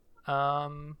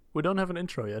We don't have an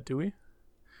intro yet, do we?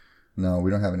 No,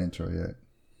 we don't have an intro yet.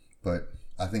 But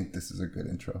I think this is a good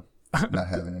intro. Not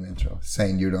having an intro.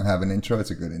 Saying you don't have an intro,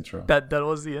 it's a good intro. That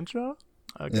was the intro?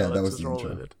 Okay, yeah, that let's was just the roll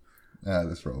intro. with it. Yeah,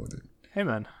 let's roll with it. Hey,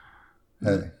 man.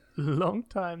 Hey. Long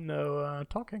time no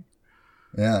talking.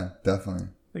 Yeah, definitely.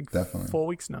 I think Definitely. 4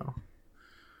 weeks now.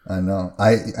 I know.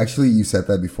 You said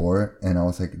that before, and I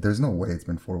was like, there's no way it's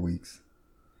been 4 weeks.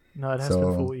 No, it has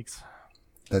been 4 weeks.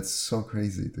 That's so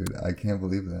crazy, dude. I can't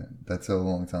believe that. That's a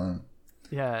long time.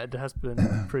 Yeah, it has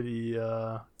been pretty,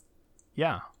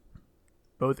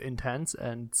 both intense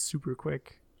and super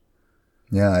quick.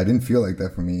 Yeah, I didn't feel like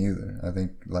that for me either. I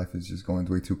think life is just going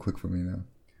way too quick for me now.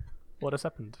 What has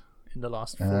happened in the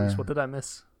last 4 weeks? What did I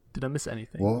miss? Did I miss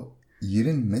anything? Well, you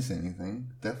didn't miss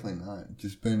anything. Definitely not.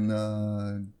 Just been,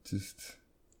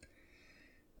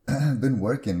 been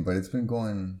working, but it's been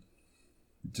going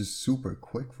just super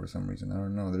quick for some reason. I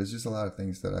don't know. There's just a lot of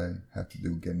things that I have to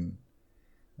do. Getting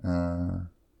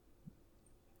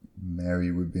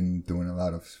married, we've been doing a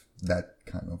lot of that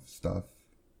kind of stuff,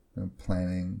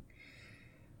 planning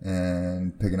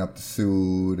and picking up the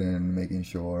suit and making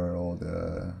sure all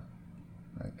the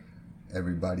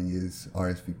everybody is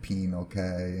RSVPing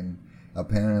okay. And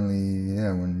apparently,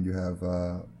 when you have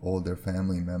all their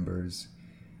family members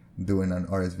doing an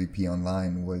RSVP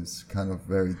online was kind of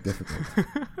very difficult.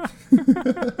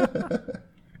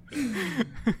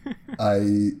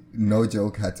 I, no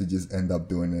joke, had to just end up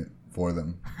doing it for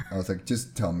them. I was like,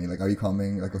 just tell me, are you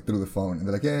coming? Through the phone. And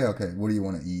they're like, yeah, okay. What do you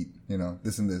want to eat?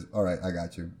 This and this. All right, I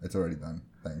got you. It's already done.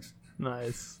 Thanks.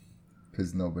 Nice.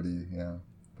 Because nobody,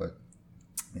 but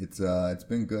it's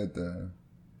been good.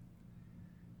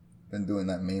 Been doing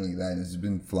that, mainly that. It's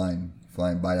been flying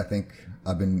by. I think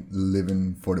I've been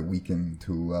living for the weekend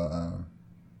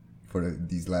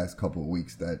these last couple of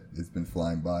weeks that it's been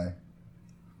flying by.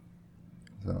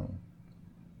 So,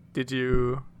 did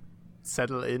you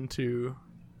settle into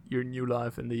your new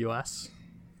life in the US?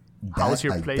 How's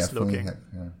your place looking?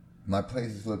 My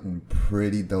place is looking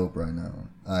pretty dope right now.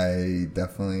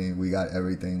 We got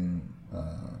everything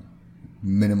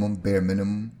bare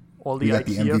minimum. All the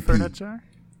IKEA furniture?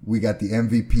 We got the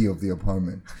MVP of the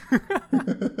apartment.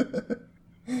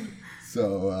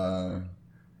 So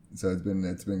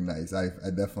it's been nice. I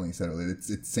definitely settled it. It's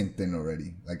synced in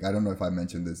already. I don't know if I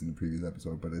mentioned this in the previous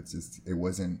episode, but it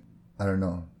wasn't, I don't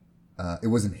know. It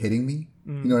wasn't hitting me.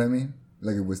 You know what I mean?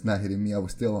 It was not hitting me. I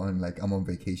was still on I'm on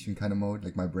vacation kind of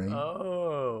mode, my brain.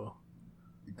 Oh.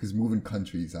 Because moving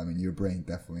countries, your brain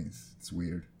definitely it's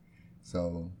weird.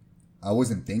 So I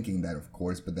wasn't thinking that, of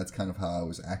course, but that's kind of how I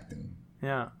was acting.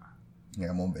 Yeah.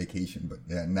 Yeah, I'm on vacation, but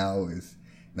now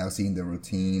seeing the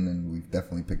routine, and we've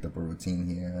definitely picked up a routine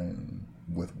here, and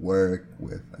with work,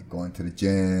 with going to the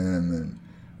gym and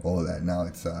all that. Now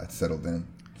it's settled in,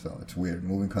 so it's weird.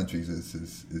 Moving countries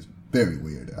is very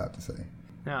weird, I have to say.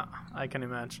 Yeah, I can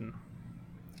imagine.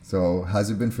 So how's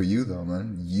it been for you though,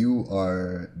 man? You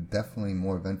are definitely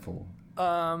more eventful.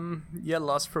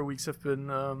 Last 4 weeks have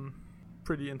been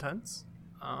pretty intense.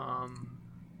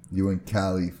 You were in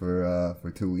Cali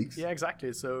for 2 weeks? Yeah,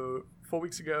 exactly. So 4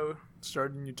 weeks ago,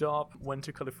 started a new job, went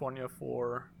to California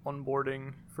for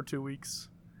onboarding for 2 weeks.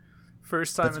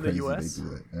 First time in the US. They do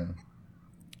that, yeah.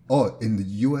 Oh, in the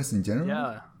US in general?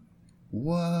 Yeah.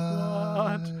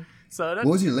 What? So what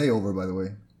was your layover, by the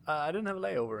way? I didn't have a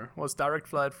layover. It was direct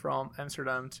flight from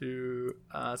Amsterdam to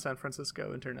San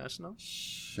Francisco International.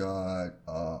 Shut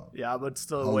up. Yeah, but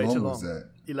still How way long too long. Was that?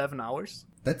 11 hours.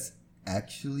 That's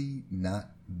actually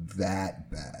not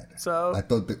that bad. So I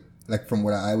thought that, from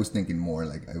what I was thinking more,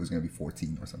 it was going to be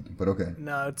 14 or something, but okay.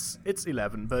 No, it's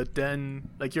 11, but then,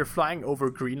 you're flying over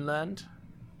Greenland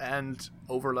and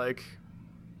over,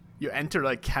 you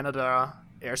enter, Canada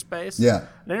airspace. Yeah.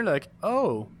 And then you're like,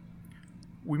 oh,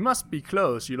 we must be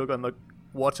close. You look on the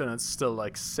watch and it's still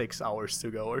 6 hours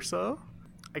to go or so.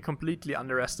 I completely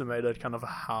underestimated kind of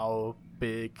how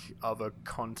big of a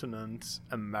continent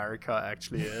America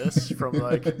actually is from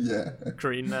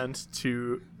Greenland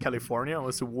to California. It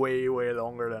was way, way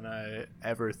longer than I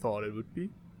ever thought it would be.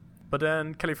 But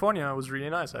then California was really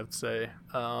nice, I have to say.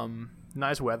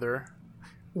 Nice weather.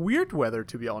 Weird weather,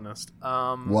 to be honest.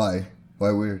 Why?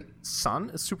 Why weird?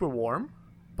 Sun is super warm,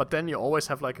 but then you always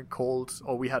have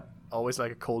we had always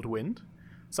a cold wind.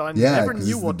 So I never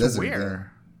knew what to wear. Yeah.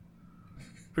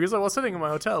 Because I was sitting in my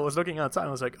hotel, I was looking outside, and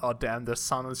I was like, oh damn, the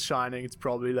sun is shining. It's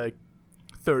probably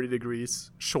 30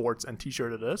 degrees, shorts and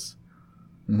t-shirt it is.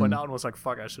 Mm-hmm. Went out and was like,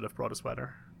 fuck, I should have brought a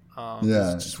sweater.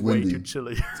 It's just windy. way too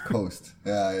chilly. It's coast.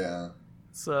 Yeah.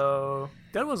 So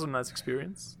that was a nice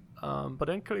experience. But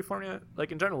then California,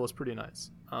 in general, was pretty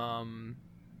nice.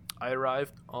 I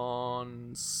arrived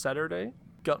on Saturday,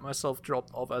 got myself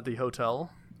dropped off at the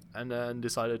hotel, and then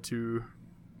decided to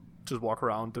just walk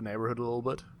around the neighborhood a little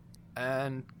bit.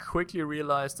 And quickly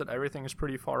realized that everything is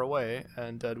pretty far away,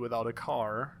 and that without a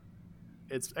car,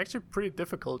 it's actually pretty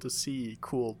difficult to see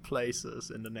cool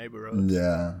places in the neighborhood.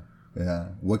 Yeah.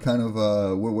 What kind of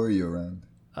where were you around?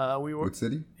 We were. What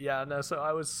city? Yeah, no. So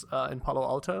I was in Palo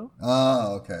Alto.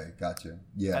 Oh, okay, gotcha.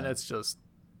 Yeah. And it's just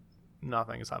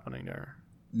nothing is happening there.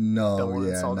 No, Don't want to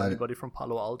yeah, insult not, anybody from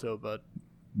Palo Alto, but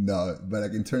no, but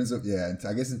like in terms of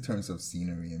I guess in terms of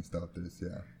scenery and stuff, there's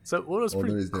so what was All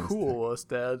there pretty is there is cool was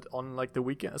that on like the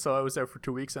weekend. So I was there for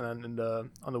 2 weeks, and then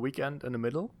on the weekend in the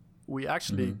middle, we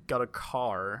actually got a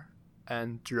car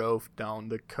and drove down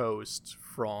the coast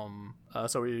from.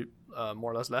 So we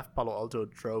more or less left Palo Alto,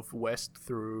 drove west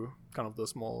through kind of the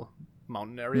small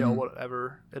mountain area or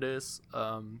whatever it is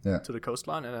to the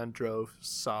coastline, and then drove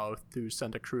south to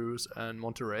Santa Cruz and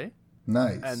Monterey.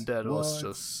 nice. And that was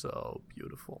just so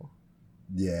beautiful.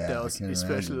 Yeah, That I was, can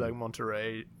especially imagine. like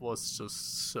Monterey was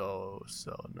just so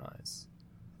nice.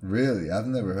 Really, I've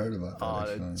never heard about that.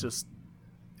 Actually.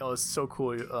 It was so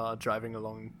cool driving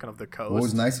along kind of the coast. What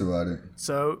was nice about it?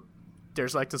 So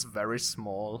there's like this very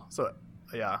small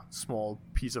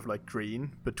piece of like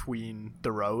green between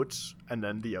the road and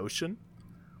then the ocean.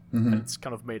 And it's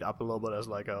kind of made up a little bit as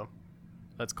like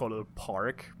let's call it a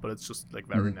park, but it's just like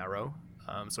very narrow.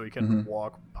 So you can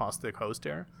walk past the coast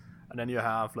there, and then you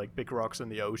have like big rocks in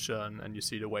the ocean, and you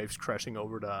see the waves crashing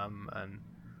over them. And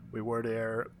we were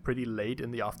there pretty late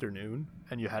in the afternoon,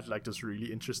 and you had like this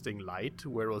really interesting light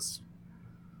where it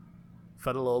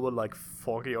felt a little bit like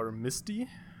foggy or misty.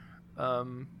 A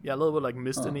little bit like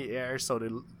mist in the air, so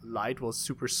the light was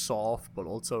super soft, but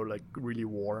also like really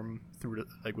warm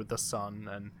with the sun,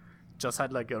 and just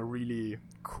had like a really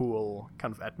cool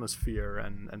kind of atmosphere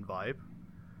and vibe.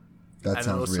 That And it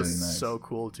sounds was really just nice. so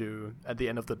cool to, at the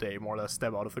end of the day, more or less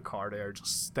step out of the car there,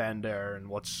 just stand there and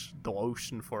watch the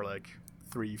ocean for like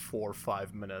 3, 4,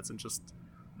 5 minutes and just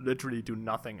literally do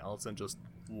nothing else and just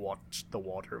watch the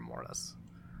water more or less.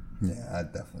 Yeah,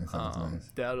 that definitely sounds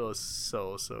nice. That was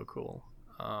so cool.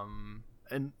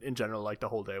 And in general, like the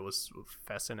whole day was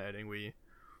fascinating. We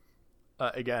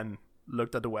again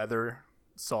looked at the weather,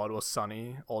 saw it was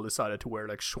sunny, all decided to wear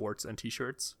like shorts and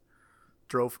t-shirts,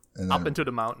 drove And up then- into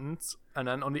the mountains, and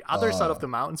then on the other side of the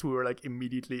mountains we were like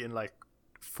immediately in like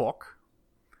fog,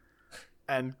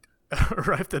 and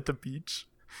arrived at the beach,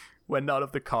 went out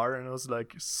of the car, and it was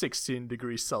like 16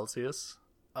 degrees Celsius.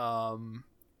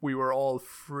 We were all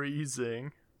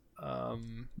freezing.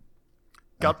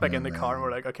 Got back in the car and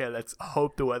we're like, okay, let's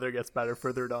hope the weather gets better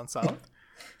further down south.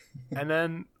 And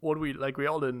then what we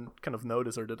all didn't kind of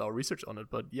notice or did our research on it,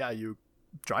 but yeah, you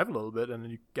drive a little bit and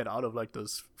then you get out of like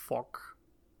this fog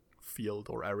field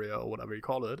or area or whatever you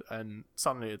call it, and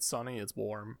suddenly it's sunny, it's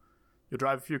warm. You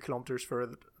drive a few kilometers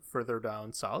further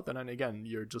down south, and then again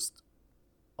you're just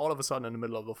all of a sudden in the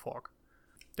middle of the fog.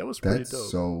 That was pretty That's dope.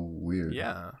 so weird.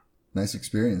 Yeah. Nice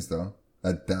experience though.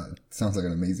 That sounds like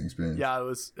an amazing experience. Yeah, it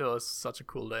was such a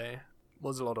cool day. It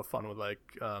was a lot of fun with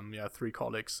like 3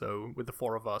 colleagues. So with the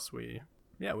 4 of us, we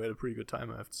had a pretty good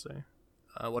time, I have to say.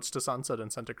 Watched the sunset in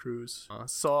Santa Cruz.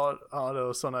 Saw that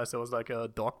was so nice. There was like a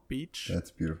dog beach,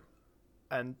 That's beautiful.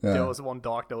 and Yeah. there was one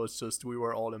dog that was just, we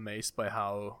were all amazed by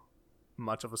how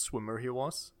much of a swimmer he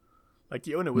was. Like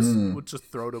the owner would just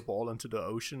throw the ball into the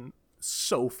ocean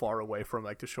so far away from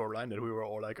like the shoreline that we were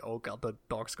all like, oh god, the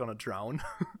dog's gonna drown.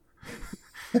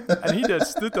 And he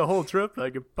just did the whole trip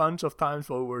like a bunch of times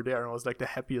while we were there, and was like the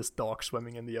happiest dog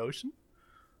swimming in the ocean.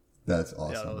 That's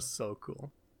awesome. Yeah, that was so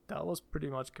cool. That was pretty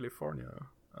much California.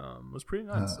 It was pretty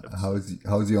nice. It was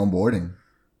How's the onboarding?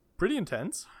 pretty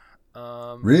intense.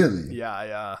 Really?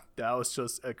 Yeah. That was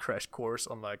just a crash course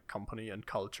on like company and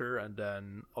culture, and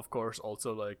then of course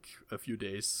also like a few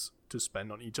days to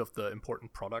spend on each of the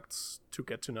important products to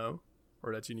get to know,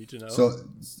 or that you need to know. So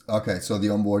the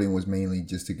onboarding was mainly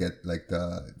just to get like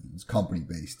the company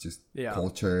based, just Yeah.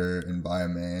 culture,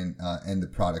 environment, and the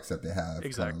products that they have.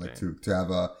 Exactly. Like to have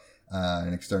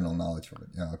an external knowledge from it.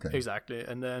 Yeah. Okay. Exactly.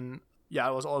 And then, yeah,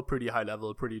 it was all pretty high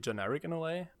level, pretty generic in a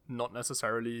way, not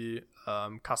necessarily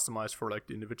customized for like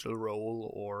the individual role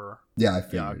or Yeah, I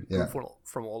figured. Yeah. group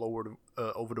from all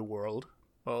over the world.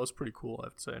 Well, it was pretty cool, I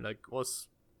have to say. Like, was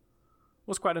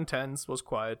quite intense, was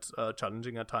quite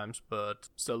challenging at times, but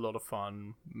still a lot of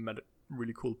fun. Met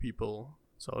really cool people,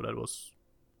 so that was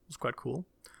quite cool.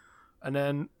 And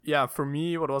then, yeah, for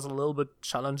me, what was a little bit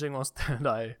challenging was that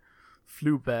I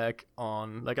flew back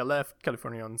on, like, I left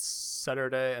California on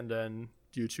Saturday and then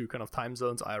due to kind of time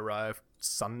zones, I arrived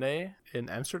Sunday in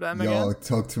Amsterdam Yo, again.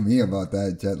 talk to me about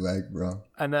that jet lag, bro.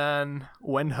 And then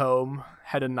went home,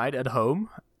 had a night at home,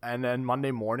 and then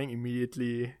Monday morning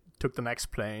immediately took the next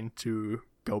plane to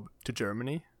go to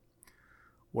Germany,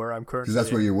 where I'm currently. Because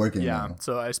that's where you're working now.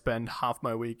 So I spent half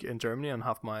my week in Germany and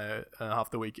half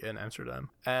the week in Amsterdam,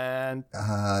 and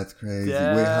It's crazy.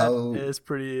 that Wait, how is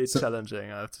pretty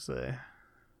challenging, I have to say.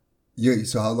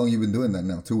 So how long you been doing that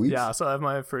now? 2 weeks? Yeah, so I have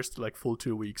my first like full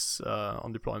 2 weeks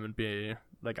on deployment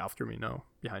after me now,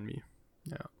 behind me.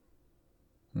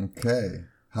 Yeah. Okay.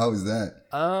 How is that?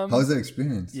 How's that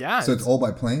experience? Yeah. So it's all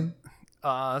by plane?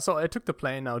 So I took the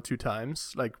plane now 2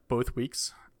 times, like both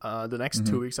weeks. The next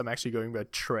 2 weeks I'm actually going by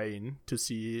train to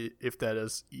see if that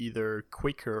is either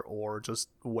quicker or just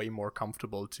way more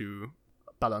comfortable to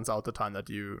balance out the time that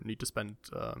you need to spend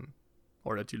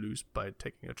or that you lose by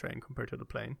taking a train compared to the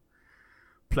plane.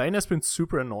 Plane has been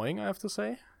super annoying, I have to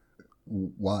say.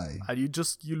 Why? You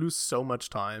lose so much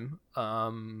time,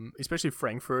 especially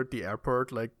Frankfurt, the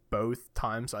airport. Like both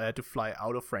times I had to fly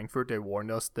out of Frankfurt, they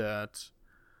warned us that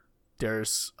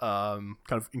there's kind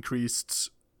of increased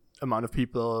amount of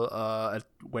people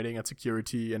waiting at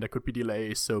security, and there could be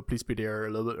delays, so please be there a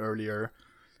little bit earlier.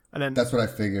 And then that's what I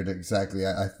figured exactly.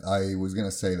 I was gonna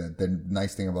say that the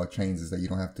nice thing about trains is that you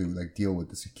don't have to like deal with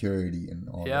the security and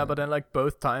all. Yeah, that. but then like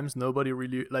both times nobody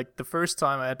really, like the first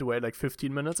time I had to wait like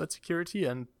 15 minutes at security,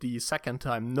 and the second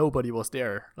time nobody was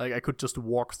there. Like I could just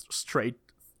walk straight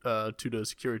to the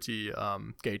security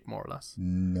gate, more or less.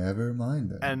 Never mind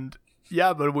that. And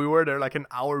yeah, but we were there like an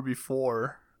hour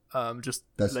before, just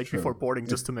That's like true. before boarding,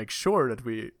 just to make sure that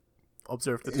we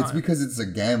observed the time. It's because it's a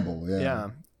gamble. Yeah. Yeah.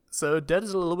 So that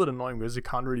is a little bit annoying because you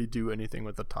can't really do anything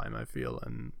with the time, I feel.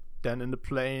 And then in the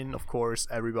plane, of course,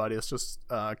 everybody is just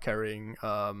carrying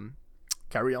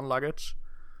carry-on luggage.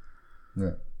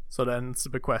 Yeah. So then it's a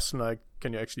big question, like,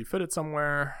 can you actually fit it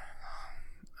somewhere?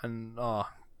 And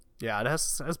yeah, it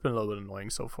has been a little bit annoying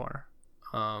so far.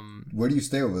 Where do you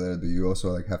stay over there? Do you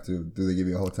also like have to? Do they give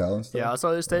you a hotel and stuff? Yeah,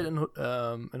 so I stayed in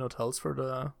hotels for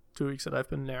the 2 weeks that I've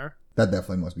been there. That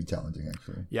definitely must be challenging,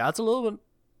 actually. Yeah, it's a little bit.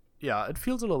 Yeah, it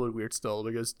feels a little bit weird still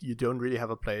because you don't really have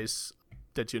a place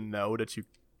that you know that you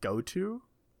go to.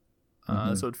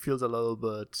 So it feels a little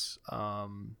bit.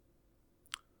 Don't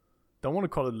want to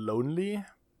call it lonely,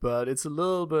 but it's a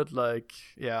little bit like,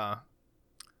 yeah.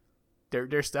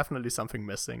 There's definitely something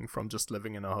missing from just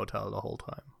living in a hotel the whole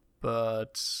time.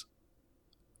 But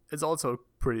it's also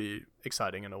pretty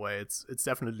exciting in a way. It's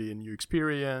definitely a new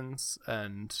experience,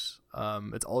 and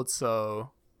it's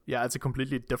also, yeah, it's a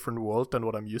completely different world than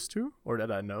what I'm used to or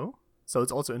that I know. So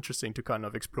it's also interesting to kind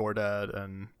of explore that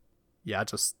and, yeah,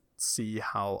 just see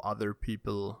how other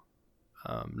people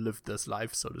live this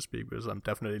life, so to speak, because I'm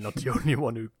definitely not the only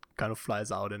one who kind of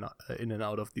flies out in and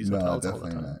out of these hotels all the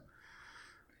time. Not.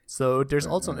 So there's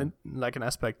also an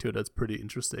aspect to it that's pretty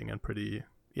interesting and pretty,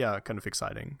 yeah, kind of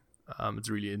exciting. It's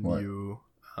really a new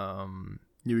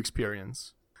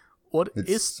experience.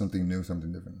 It's something new,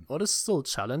 something different. What is still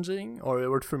challenging,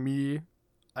 or for me,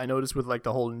 I noticed with like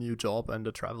the whole new job and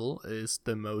the travel, is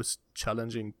the most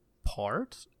challenging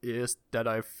part is that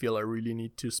I feel I really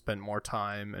need to spend more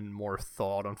time and more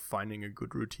thought on finding a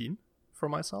good routine for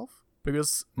myself,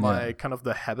 because my kind of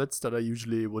the habits that I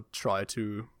usually would try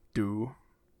to do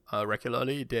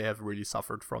regularly, they have really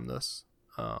suffered from this.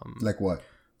 Like what?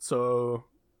 So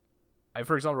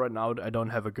for example, right now I don't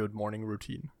have a good morning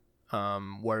routine.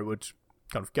 Where I would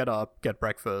kind of get up, get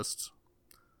breakfast,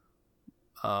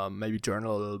 maybe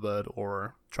journal a little bit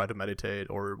or try to meditate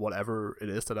or whatever it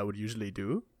is that I would usually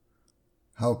do.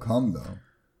 How come though?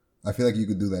 I feel like you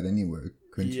could do that anywhere,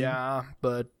 couldn't you? Yeah,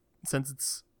 but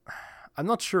since I'm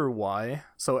not sure why.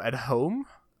 So at home,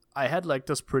 I had like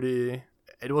this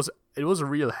it was a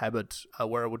real habit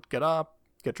where I would get up,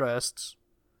 get dressed,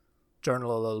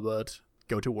 journal a little bit,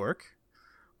 go to work.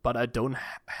 But I don't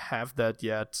have that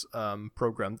yet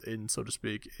programmed in, so to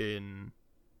speak, in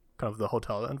kind of the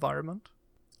hotel environment.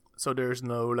 So there's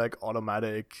no like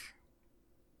automatic.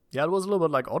 Yeah, it was a little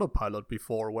bit like autopilot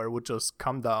before, where it would just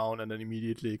come down and then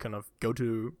immediately kind of go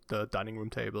to the dining room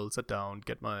table, sit down,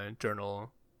 get my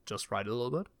journal, just write a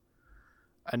little bit.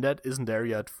 And that isn't there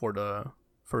yet for the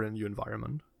new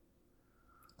environment.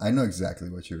 I know exactly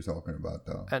what you're talking about,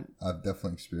 though. And I've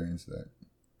definitely experienced that.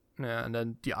 Yeah, and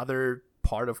then the other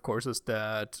part, of course, is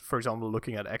that, for example,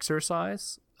 looking at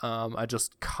exercise, I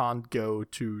just can't go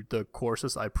to the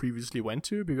courses I previously went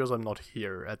to because I'm not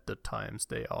here at the times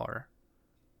they are.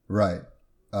 Right.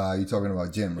 You're talking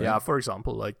about gym, right? Yeah, for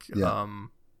example, like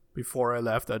before I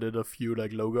left, I did a few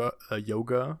like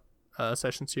yoga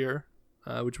sessions here,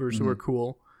 which were super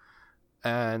cool.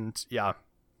 And yeah,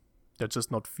 they're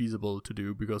just not feasible to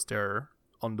do because they're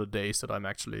on the days that I'm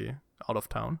actually out of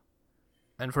town.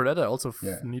 And for that, I also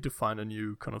need to find a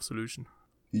new kind of solution.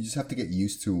 You just have to get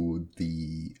used to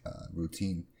the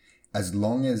routine. As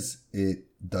long as it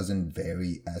doesn't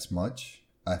vary as much,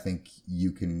 I think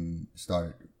you can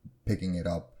start picking it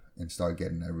up and start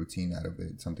getting a routine out of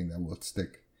it, something that will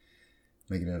stick,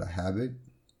 making it a habit.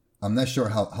 I'm not sure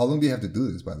how long do you have to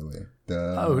do this, by the way?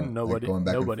 Nobody knows.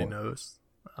 Nobody knows.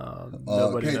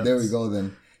 There we go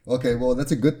then. Okay, well,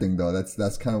 that's a good thing, though.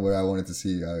 That's kind of what I wanted to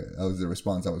see. That was the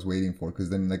response I was waiting for,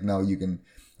 because then, like, now you can,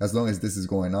 as long as this is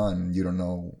going on, you don't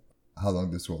know how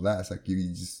long this will last. Like, you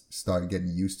just start getting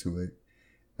used to it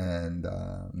and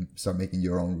start making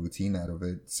your own routine out of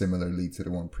it, similarly to the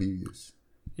one previous.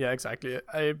 Yeah, exactly.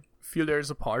 I feel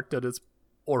there's a part that is,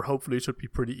 or hopefully should be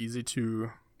pretty easy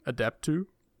to adapt to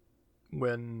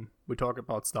when we talk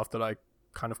about stuff that I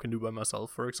kind of can do by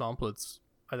myself. For example, it's,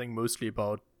 I think, mostly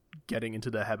about getting into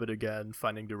the habit again,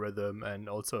 finding the rhythm, and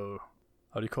also,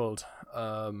 how do you call it,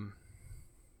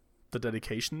 the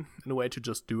dedication in a way to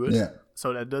just do it. Yeah.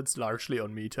 So that's largely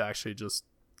on me to actually just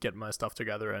get my stuff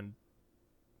together and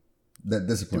that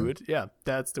discipline. Do it. Yeah,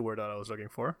 that's the word that I was looking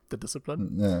for. The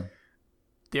discipline. Yeah.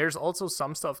 There's also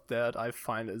some stuff that I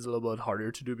find is a little bit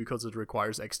harder to do because it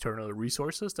requires external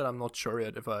resources that I'm not sure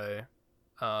yet if I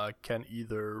can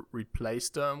either replace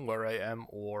them where I am,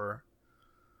 or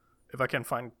if I can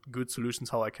find good solutions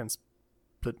how I can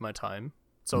split my time.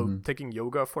 So taking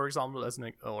yoga, for example,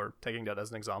 taking that as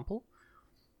an example,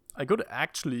 I could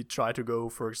actually try to go,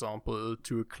 for example,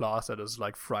 to a class that is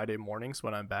like Friday mornings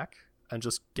when I'm back and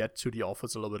just get to the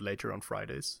office a little bit later on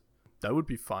Fridays. That would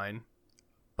be fine.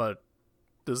 But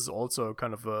this is also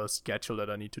kind of a schedule that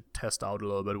I need to test out a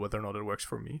little bit whether or not it works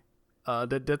for me.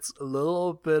 That's a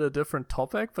little bit a different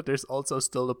topic, but there's also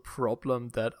still a problem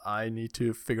that I need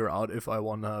to figure out if I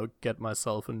want to get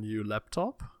myself a new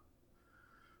laptop.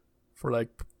 For like,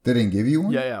 they didn't give you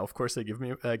one? Yeah, of course they gave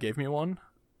me one,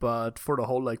 but for the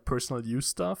whole like personal use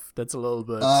stuff, that's a little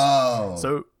bit. Oh,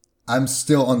 so I'm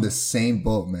still on the same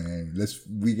boat, man.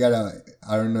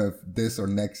 I don't know if this or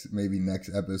next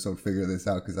episode figure this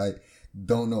out, because I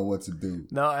don't know what to do.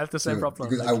 No, I have the same problem.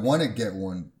 Because I want to get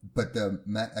one, but the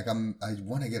Mac, like I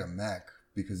want to get a Mac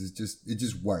because it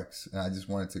just works, and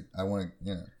I want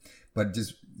to. But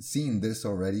just seeing this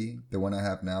already, the one I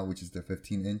have now, which is the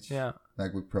 15-inch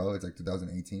MacBook Pro, it's like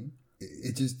 2018.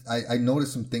 It just, I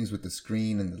noticed some things with the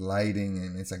screen and the lighting,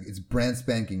 and it's like, it's brand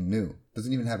spanking new.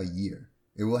 Doesn't even have a year.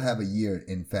 It will have a year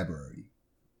in February,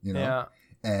 Yeah.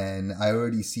 And I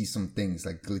already see some things,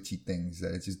 like glitchy things,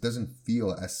 that it just doesn't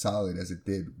feel as solid as it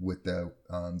did with the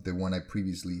one I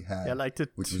previously had. Yeah, like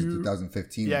which was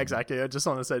 2015. Yeah, exactly. I just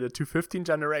want to say the 215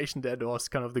 generation, that was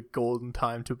kind of the golden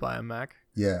time to buy a Mac.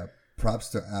 Yeah. Props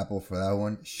to Apple for that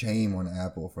one. Shame on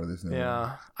Apple for this new one.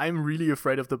 Yeah, I'm really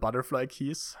afraid of the butterfly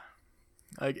keys.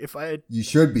 Like, you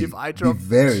should be. If I drop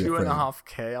very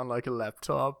 $2,500 on like a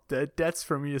laptop, that's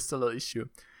for me still an issue.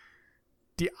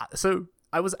 So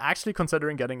I was actually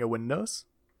considering getting a Windows,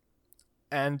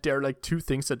 and there are like two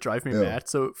things that drive me mad.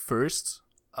 So first,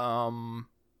 I'm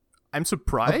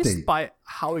surprised by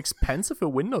how expensive a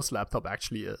Windows laptop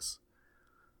actually is.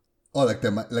 Oh, like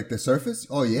the Surface?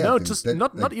 Oh yeah. No, dude. just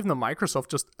not even a Microsoft,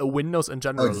 just a Windows in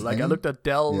general. Like I looked at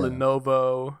Dell,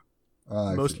 Lenovo,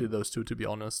 mostly those two, to be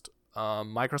honest.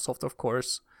 Microsoft, of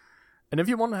course. And if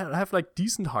you want to have like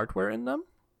decent hardware in them,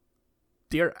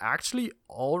 they're actually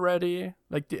already,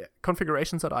 like, the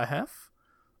configurations that I have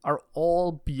are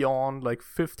all beyond like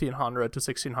 1,500 to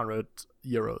 1,600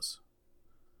 euros.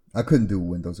 I couldn't do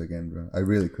Windows again, bro. I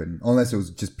really couldn't, unless it was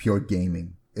just pure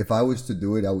gaming. If I was to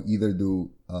do it, I would either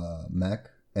do Mac,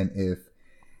 and if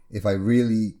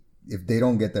they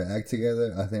don't get their act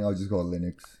together, I think I'll just go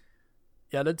Linux.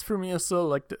 Yeah, that's for me still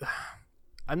like,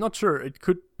 I'm not sure. It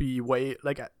could be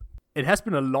it has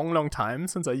been a long time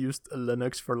since I used a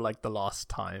Linux for like the last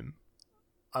time.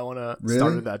 I want to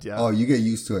start with that, yeah. Oh, you get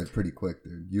used to it pretty quick,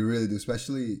 dude. You really do,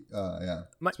 especially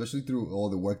through all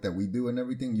the work that we do and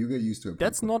everything. You get used to it.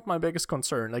 That's not my biggest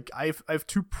concern. Like, I have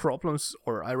two problems,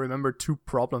 or I remember two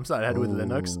problems that I had with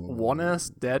Linux. One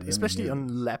is that, especially on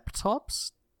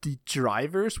laptops, the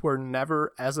drivers were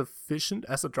never as efficient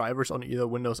as the drivers on either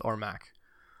Windows or Mac.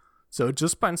 So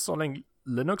just by installing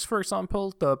Linux, for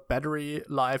example, the battery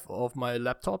life of my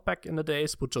laptop back in the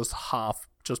days would just half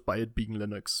just by it being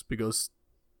Linux, because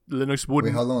Linux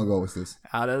wouldn't. Wait, how long ago was this?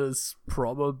 That is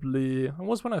probably, it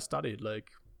was when I studied, like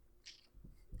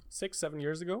 6-7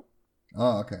 years ago.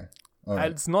 Oh, okay. All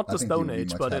right. It's not the Stone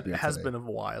Age, but it has been a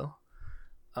while.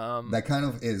 That kind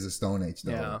of is a Stone Age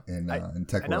though, in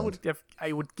tech and world.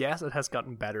 I would guess it has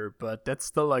gotten better, but that's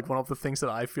still like one of the things that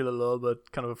I feel a little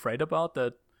bit kind of afraid about,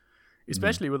 that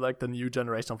especially with like the new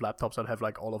generation of laptops that have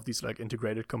like all of these like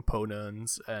integrated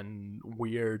components and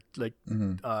weird like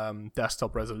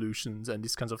desktop resolutions and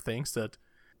these kinds of things, that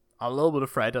I'm a little bit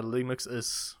afraid that Linux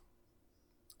is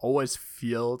always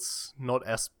feels not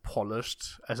as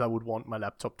polished as I would want my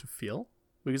laptop to feel.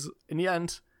 Because in the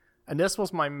end, and this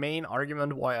was my main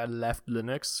argument why I left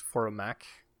Linux for a Mac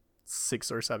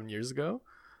 6 or 7 years ago,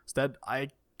 is that I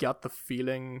got the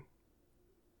feeling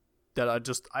that I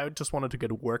just wanted to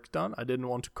get work done. I didn't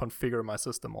want to configure my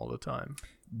system all the time.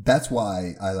 That's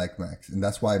why I like Macs, and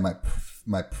that's why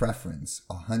my preference,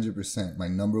 100%, my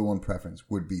number one preference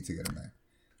would be to get a Mac.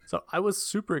 So I was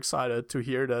super excited to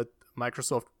hear that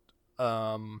Microsoft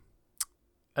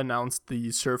announced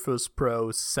the Surface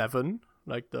Pro 7,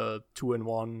 like the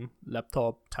 2-in-1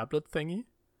 laptop tablet thingy,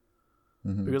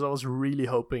 because I was really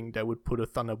hoping they would put a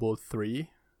Thunderbolt 3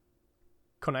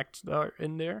 connector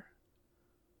in there,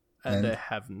 and they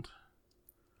haven't.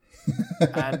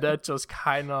 And that just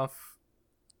kind of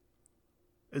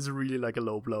is really like a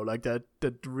low blow. Like that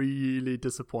really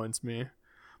disappoints me.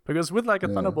 Because with like a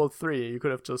Thunderbolt 3, you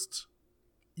could have just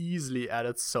easily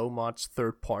added so much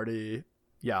third-party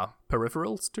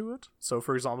peripherals to it. So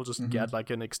for example, just get like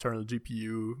an external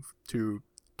GPU to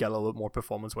get a little bit more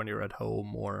performance when you're at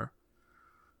home, or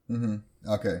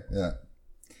okay, yeah.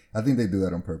 I think they do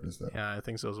that on purpose though. Yeah, I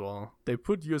think so as well. They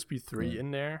put USB 3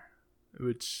 in there,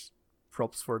 which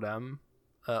props for them.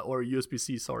 Or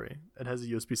USB-C, sorry. It has a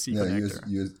USB-C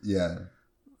connector.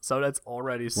 So that's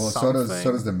already something. Well,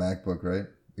 so does the MacBook, right?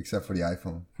 Except for the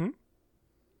iPhone.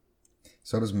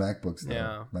 So does MacBooks though.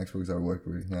 Yeah. MacBooks are work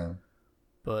with,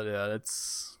 But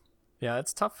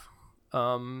it's tough.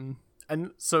 And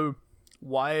so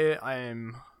why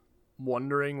I'm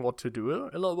wondering what to do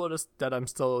a little bit is that I'm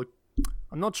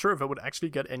not sure if I would actually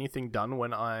get anything done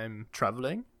when I'm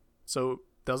traveling. So it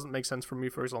doesn't make sense for me,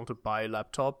 for example, to buy a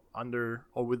laptop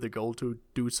with the goal to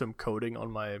do some coding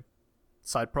on my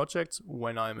side projects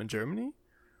when I'm in Germany.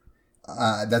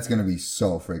 That's going to be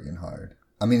so freaking hard.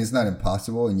 I mean, it's not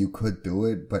impossible, and you could do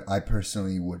it, but I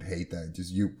personally would hate that.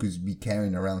 Just you could be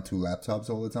carrying around 2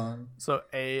 laptops all the time. So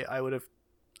I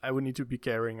would need to be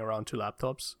carrying around 2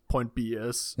 laptops. Point B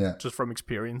is, just from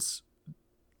experience,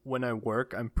 when I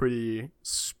work, I'm pretty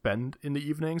spent in the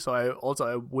evening. So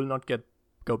I will not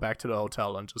go back to the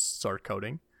hotel and just start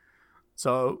coding.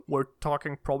 So we're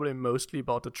talking probably mostly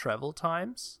about the travel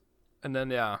times. And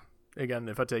then, again,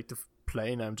 if I take the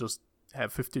plane, I'm just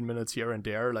have 15 minutes here and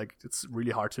there. Like, it's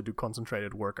really hard to do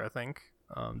concentrated work, I think,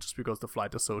 just because the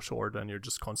flight is so short and you're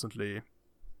just constantly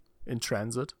in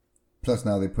transit. Plus,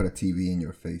 now they put a TV in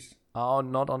your face. Oh,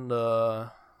 not on the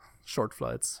short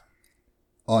flights.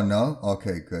 Oh, no?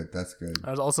 Okay, good. That's good.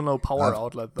 There's also no power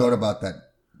outlet, though. Thought about that.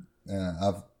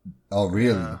 Oh,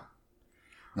 really? Yeah.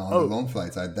 No, on the long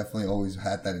flights, I definitely always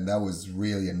had that, and that was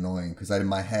really annoying because in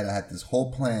my head, I had this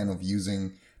whole plan of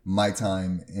using my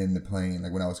time in the plane,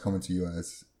 like when I was coming to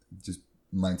US, just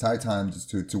my entire time just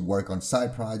to work on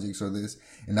side projects or this,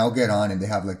 and I'll get on and they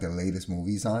have like the latest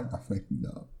movies on. I'm like,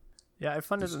 no. Yeah, I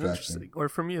find it interesting. Or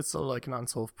for me, it's still like an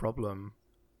unsolved problem.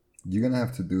 You're gonna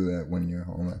have to do that when you're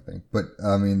home, I think. But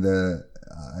I mean,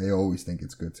 I always think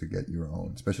it's good to get your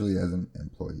own, especially as an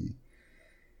employee.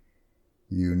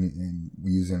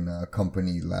 Using a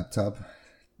company laptop,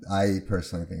 I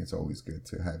personally think it's always good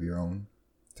to have your own,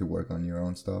 to work on your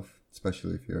own stuff,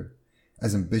 especially if you're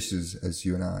as ambitious as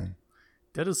you and I.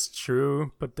 That is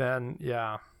true, but then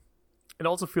it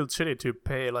also feels shitty to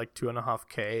pay like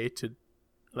 $2.5K to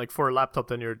like for a laptop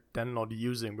that you're then not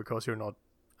using because you're not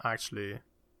actually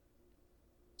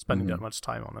spending that much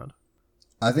time on it.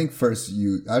 I think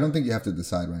I don't think you have to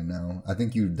decide right now. I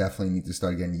think you definitely need to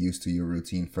start getting used to your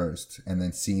routine first and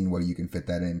then seeing where you can fit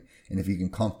that in. And if you can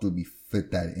comfortably fit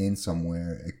that in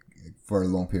somewhere for a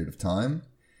long period of time,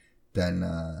 then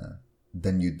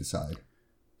you decide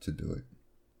to do it.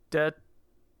 That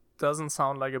doesn't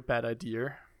sound like a bad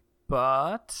idea,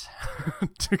 but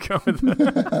to go with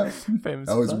the famous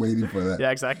I was waiting for that.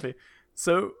 Yeah, exactly.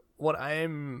 So what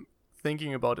I'm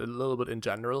thinking about a little bit in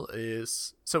general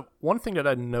is, so one thing that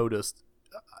I noticed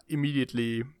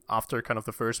immediately after kind of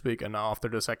the first week and now after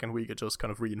the second week, it just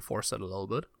kind of reinforced it a little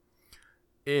bit,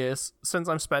 is since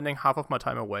I'm spending half of my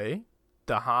time away,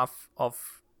 the half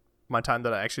of my time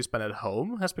that I actually spend at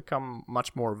home has become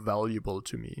much more valuable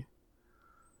to me.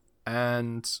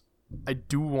 And I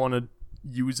do want to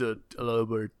use it a little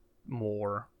bit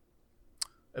more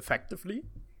effectively.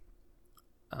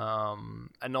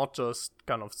 And not just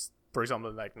kind of, for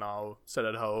example, like now sit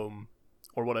at home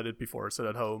or what I did before, sit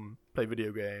at home, play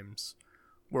video games,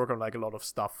 work on like a lot of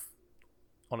stuff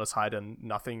on the side, and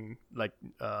nothing like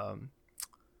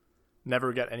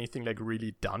never get anything like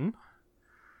really done.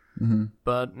 Mm-hmm.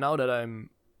 But now that I'm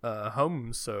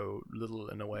home so little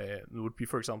in a way, it would be,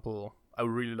 for example, I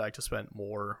would really like to spend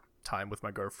more time with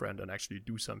my girlfriend and actually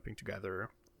do something together.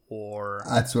 Or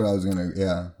that's what I was gonna.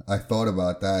 Yeah, I thought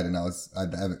about that, and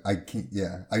I can't.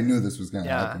 Yeah, I knew this was gonna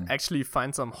happen. Actually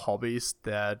find some hobbies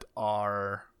that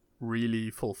are really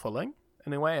fulfilling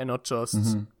in a way, and not just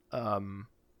kind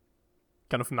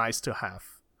of nice to have.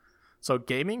 So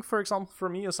gaming, for example, for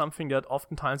me is something that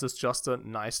oftentimes is just a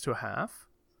nice to have,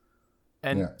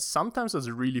 and sometimes it's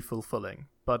really fulfilling,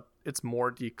 but it's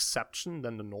more the exception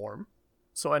than the norm.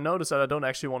 So I noticed that I don't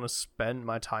actually want to spend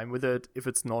my time with it if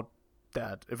it's not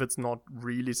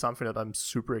really something that I'm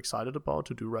super excited about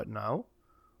to do right now.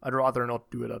 I'd rather not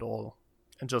do it at all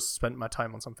and just spend my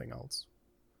time on something else.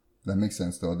 That makes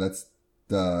sense, though.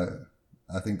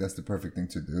 I think that's the perfect thing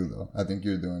to do, though. I think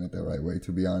you're doing it the right way,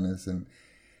 to be honest. And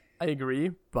I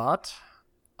agree, but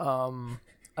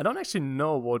I don't actually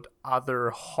know what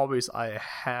other hobbies I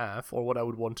have or what I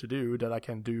would want to do that I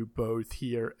can do both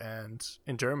here and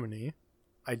in Germany,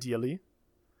 ideally.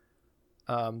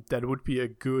 That would be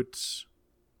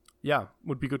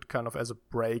good kind of as a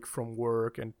break from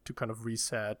work and to kind of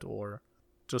reset or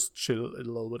just chill a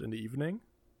little bit in the evening.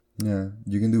 Yeah,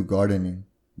 you can do gardening.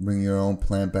 Bring your own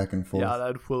plant back and forth. Yeah,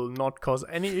 that will not cause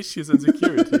any issues in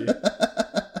security.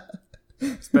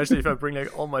 Especially if I bring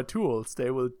like all my tools.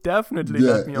 They will definitely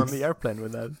let me on the airplane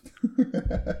with that.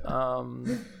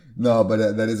 No,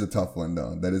 but that is a tough one,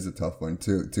 though. That is a tough one,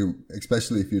 to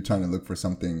especially if you're trying to look for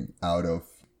something out of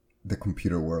the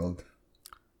computer world.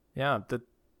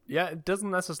 It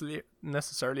doesn't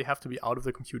necessarily have to be out of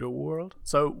the computer world.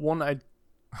 So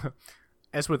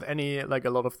as with any, like a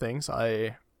lot of things,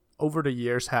 I over the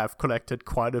years have collected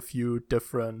quite a few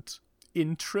different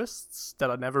interests that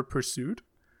I never pursued.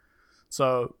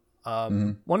 So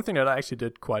one thing that I actually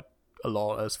did quite a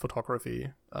lot is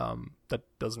photography. That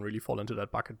doesn't really fall into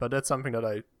that bucket, but that's something that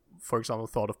I, for example,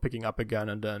 thought of picking up again,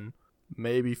 and then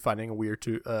maybe finding a way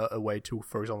to,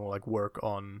 for example, like work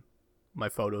on my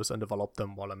photos and develop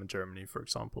them while I'm in Germany, for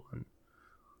example, and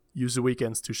use the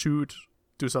weekends to shoot,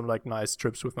 do some like nice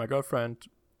trips with my girlfriend,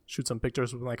 shoot some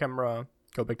pictures with my camera,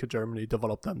 go back to Germany,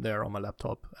 develop them there on my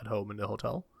laptop at home in the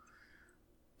hotel.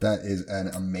 That is an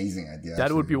amazing idea.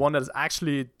 That would be one that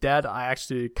I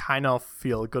actually kind of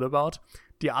feel good about.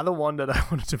 The other one that I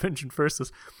wanted to mention first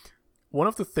is one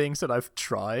of the things that I've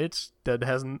tried that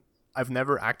I've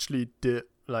never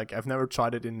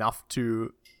tried it enough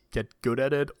to get good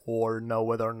at it or know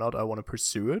whether or not I want to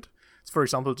pursue it. It's, for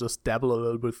example, just dabble a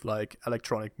little bit with like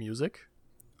electronic music.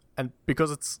 And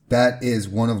because that is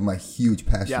one of my huge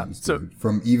passions, dude,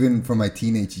 from my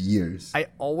teenage years. I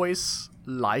always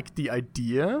like the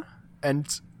idea. And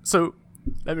so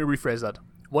let me rephrase that.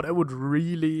 What I would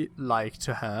really like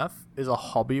to have is a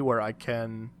hobby where I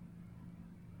can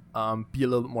be a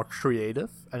little bit more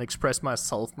creative and express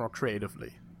myself more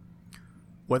creatively.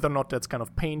 Whether or not that's kind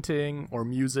of painting or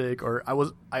music, or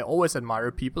I always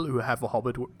admire people who have a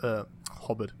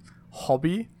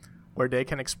hobby where they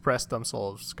can express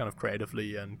themselves kind of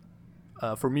creatively. And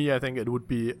for me, I think it would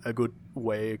be a good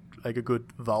way, like a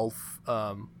good valve,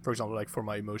 for example, like for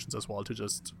my emotions as well, to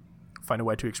just find a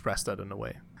way to express that in a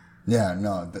way. Yeah,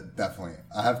 no, definitely.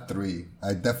 I have three.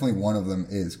 One of them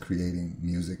is creating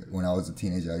music. When I was a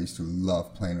teenager, I used to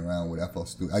love playing around with FL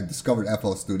Studio. I discovered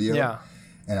FL Studio. Yeah.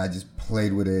 And I just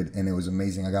played with it, and it was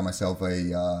amazing. I got myself I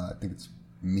think it's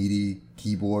MIDI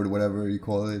keyboard, whatever you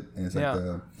call it. And it's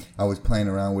like I was playing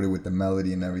around with it with the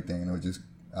melody and everything, and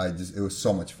it was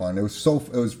so much fun. It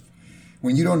was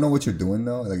when you don't know what you're doing,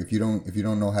 though, like if you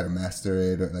don't know how to master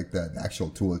it, or like the actual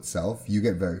tool itself, you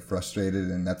get very frustrated,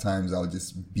 and at times I'll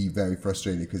just be very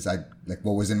frustrated because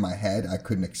what was in my head, I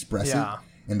couldn't express it,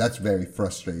 and that's very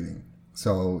frustrating.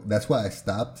 So that's why I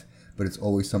stopped. But it's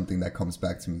always something that comes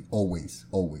back to me. Always,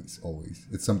 always, always.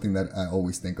 It's something that I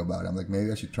always think about. I'm like, maybe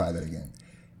I should try that again.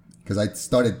 Because I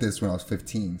started this when I was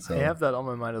 15. So I have that on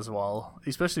my mind as well.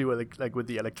 Especially with with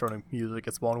the electronic music.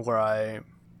 It's one where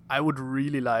I would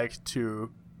really like to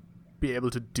be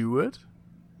able to do it.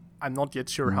 I'm not yet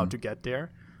sure how to get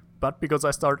there. But because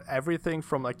I start everything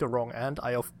from like the wrong end,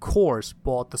 I of course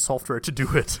bought the software to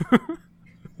do it.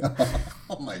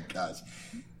 Oh my gosh.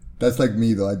 That's like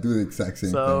me, though. I do the exact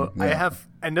same thing. So I have,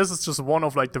 and this is just one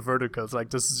of like the verticals. Like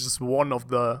this is just one of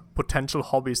the potential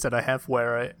hobbies that I have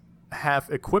where I have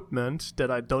equipment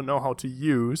that I don't know how to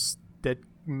use that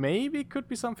maybe could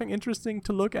be something interesting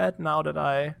to look at now that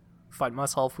I find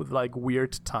myself with like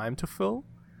weird time to fill.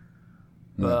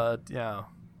 But yeah,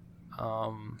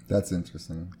 that's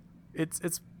interesting.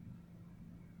 it's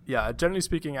yeah. Generally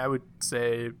speaking, I would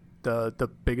say the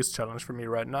biggest challenge for me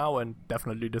right now, and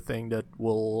definitely the thing that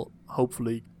will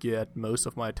hopefully get most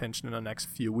of my attention in the next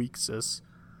few weeks, is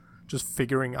just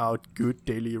figuring out good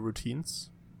daily routines.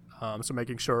 So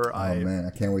making sure Man,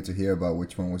 I can't wait to hear about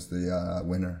which one was the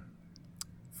winner.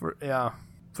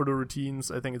 For the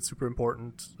routines, I think it's super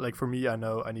important. Like for me, I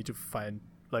know I need to find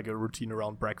like a routine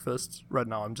around breakfast. Right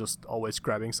now, I'm just always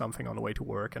grabbing something on the way to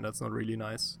work, and that's not really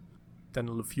nice. Then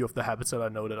a few of the habits that I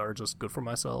know that are just good for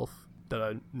myself, that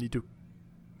I need to,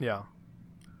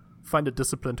 find a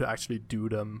discipline to actually do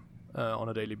them on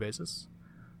a daily basis.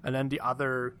 And then the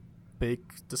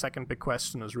second big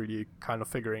question is really kind of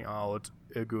figuring out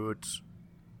a good,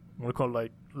 what I call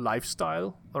like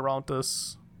lifestyle around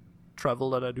this travel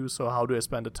that I do. So how do I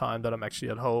spend the time that I'm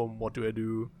actually at home? What do I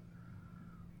do?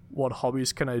 What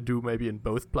hobbies can I do maybe in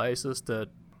both places that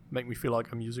make me feel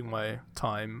like I'm using my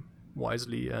time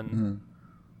wisely, and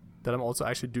that I'm also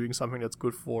actually doing something that's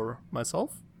good for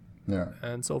myself. Yeah.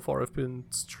 And so far I've been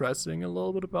stressing out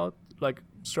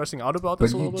about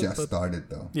this a little bit. But you just started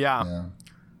though. Yeah.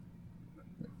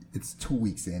 It's 2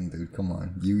 weeks in, dude. Come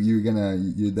on.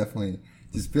 You definitely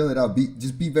just feel it out.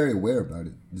 Just be very aware about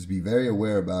it. Just be very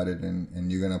aware about it,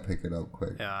 and you're gonna pick it up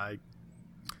quick. Yeah,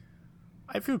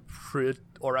 I feel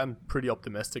I'm pretty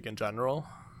optimistic in general.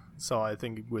 So I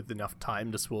think with enough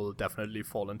time, this will definitely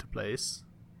fall into place.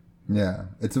 Yeah,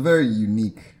 it's a very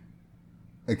unique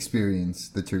experience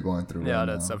that you're going through. Yeah,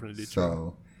 that's definitely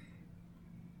true.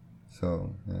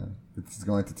 So yeah, it's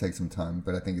going to take some time,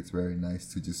 but I think it's very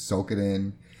nice to just soak it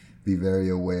in, be very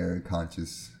aware,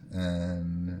 conscious,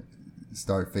 and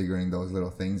start figuring those little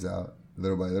things out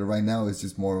little by little. Right now, it's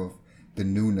just more of the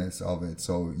newness of it,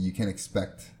 so you can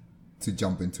expect to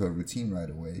jump into a routine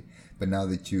right away. But now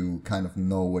that you kind of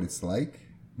know what it's like,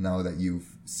 now that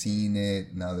you've seen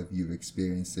it, now that you've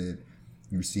experienced it,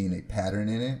 you're seeing a pattern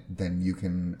in it, then you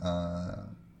can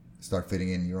start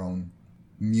fitting in your own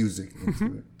music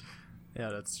into it. Yeah,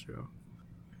 that's true.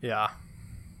 Yeah.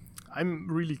 I'm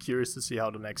really curious to see how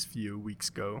the next few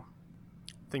weeks go.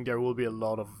 I think there will be a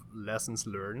lot of lessons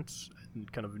learned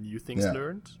and kind of new things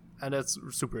learned. And that's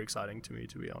super exciting to me,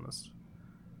 to be honest.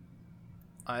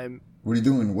 What are you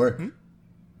doing in work?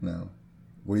 No.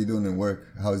 What are you doing in work?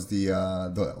 How's the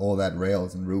all that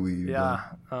Rails and Ruby?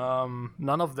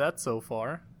 None of that so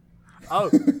far. Oh,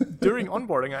 during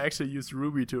onboarding, I actually used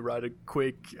Ruby to write a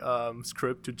quick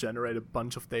script to generate a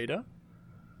bunch of data.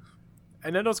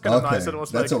 And then it was kind of nice. It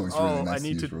was That's like, really nice I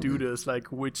need to do Ruby. this.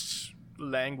 Like, which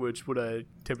language would I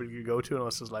typically go to? And I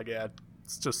was just like,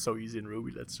 it's just so easy in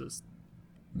Ruby. Let's just...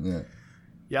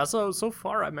 Yeah, so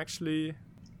far I'm actually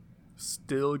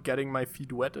still getting my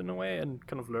feet wet in a way and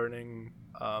kind of learning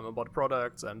about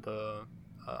products and the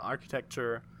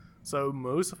architecture. So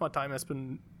most of my time has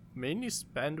been mainly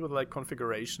spent with like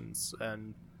configurations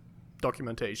and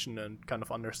documentation and kind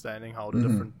of understanding how the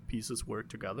different pieces work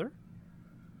together.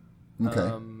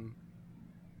 Okay.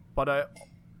 But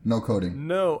no coding.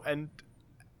 No, and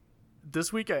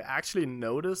this week I actually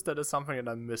noticed that it's something that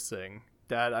I'm missing.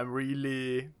 That I would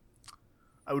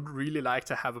really like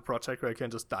to have a project where I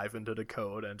can just dive into the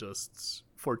code and just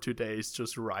for 2 days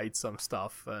just write some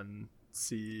stuff and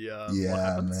see what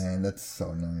happens. Yeah, man, that's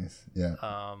so nice. Yeah.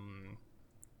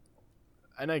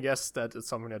 And I guess that it's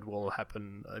something that will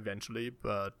happen eventually,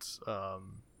 but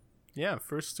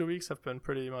first 2 weeks have been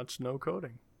pretty much no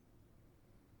coding.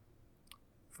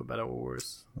 For better or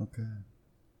worse. Okay.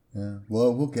 Yeah.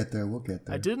 Well, we'll get there.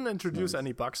 I didn't introduce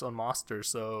any bugs on master,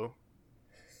 so...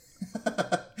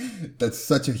 That's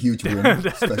such a huge win,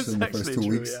 especially in the first 2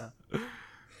 weeks. Yeah.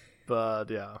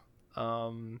 But yeah,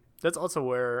 that's also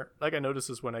where, like, I noticed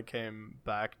this when I came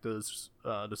back this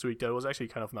week, that it was actually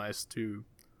kind of nice to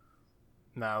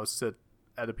now sit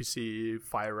at a PC,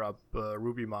 fire up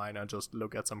RubyMine, and just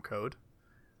look at some code.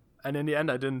 And in the end,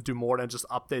 I didn't do more than just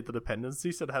update the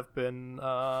dependencies that have been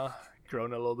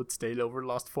grown a little bit stale over the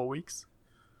last 4 weeks.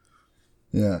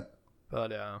 Yeah.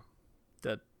 But yeah,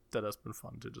 that has been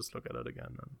fun to just look at it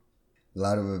again. And a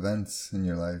lot of events in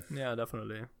your life. Yeah,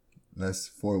 definitely. Last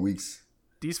 4 weeks.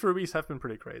 These 4 weeks have been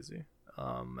pretty crazy.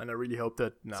 And I really hope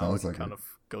that now it kind of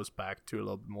goes back to a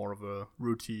little bit more of a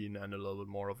routine and a little bit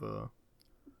more of a,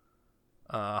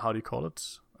 how do you call it?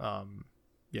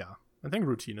 Yeah, I think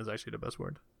routine is actually the best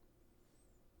word.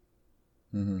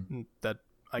 That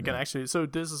I can actually, so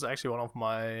this is actually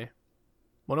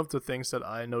one of the things that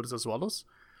I notice as well is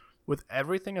with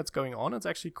everything that's going on, it's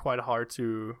actually quite hard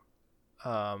to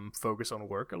focus on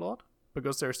work a lot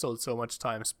because there's still so much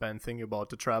time spent thinking about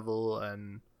the travel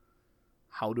and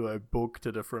how do I book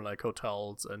the different like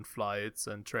hotels and flights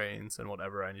and trains and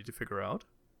whatever I need to figure out.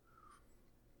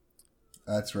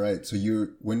 That's right. So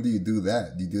when do you do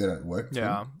that? Do you do that at work too?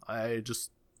 Yeah, I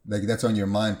just like that's on your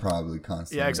mind probably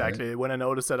constantly. Yeah, exactly. Right? When I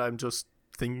notice that I'm just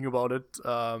thinking about it,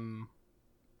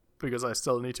 because I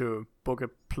still need to book a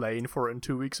plane for in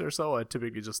 2 weeks or so, I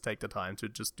typically just take the time to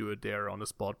just do it there on the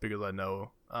spot because I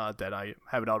know that I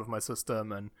have it out of my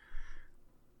system, and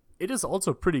it is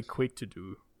also pretty quick to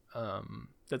do.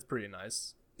 That's pretty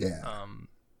nice. Yeah.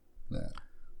 Yeah.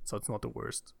 So it's not the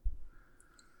worst.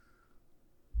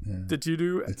 Yeah. Did you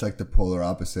do? It's like the polar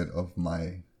opposite of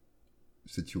my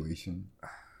situation.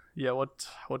 Yeah.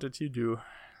 What did you do?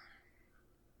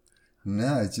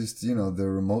 Nah, it's just the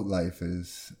remote life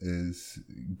is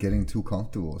getting too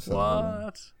comfortable. So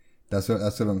What? That's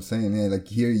what I'm saying. Yeah, like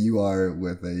here you are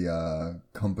with a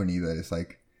company that is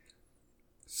like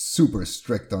super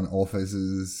strict on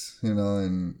offices,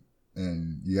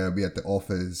 and you gotta be at the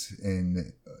office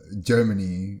in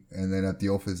Germany and then at the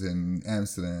office in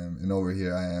Amsterdam, and over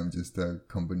here I am just a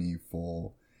company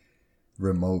for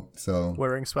remote. So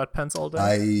wearing sweatpants all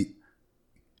day.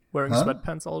 Wearing Huh?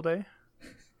 sweatpants all day.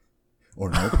 Or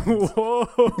no?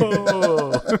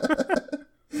 Whoa!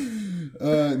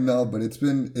 No, but it's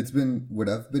been what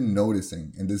I've been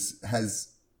noticing, and this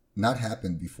has not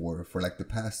happened before for like the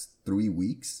past 3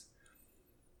 weeks.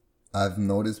 I've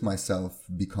noticed myself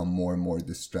become more and more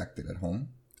distracted at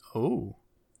home. Oh.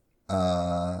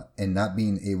 And not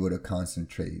being able to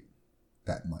concentrate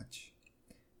that much.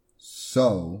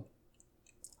 So,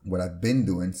 what I've been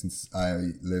doing, since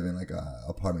I live in like a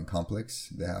apartment complex,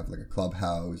 they have like a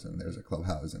clubhouse, and there's a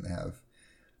clubhouse, and they have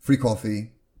free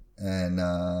coffee and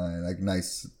like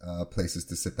nice places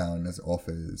to sit down as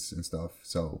office and stuff.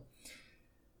 So,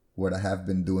 what I have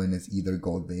been doing is either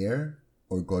go there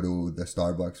or go to the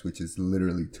Starbucks, which is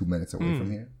literally 2 minutes away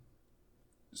from here.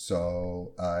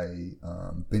 So I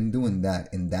been doing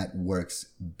that, and that works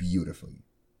beautifully.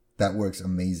 That works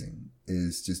amazing.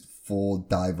 Is just full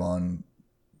dive on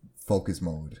focus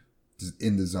mode, just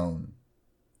in the zone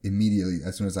immediately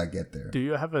as soon as I get there. Do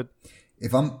you have a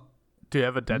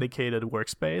dedicated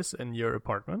workspace in your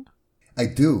apartment? I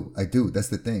do. That's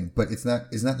the thing. But it's not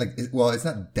like, it's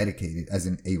not dedicated as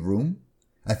in a room.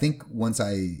 I think once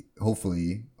I,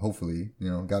 hopefully,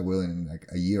 God willing, in like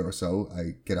a year or so,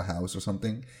 I get a house or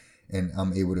something, and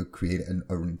I'm able to create an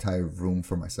entire room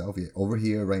for myself. Yeah, over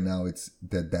here right now,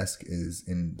 the desk is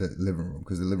in the living room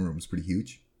because the living room is pretty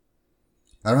huge.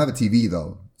 I don't have a TV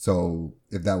though, so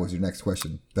if that was your next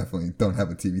question, definitely don't have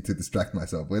a TV to distract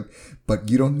myself with. But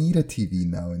you don't need a TV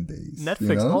nowadays.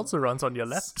 Netflix also runs on your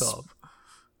laptop.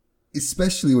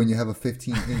 Especially when you have a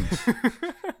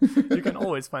 15-inch. You can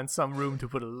always find some room to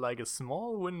put a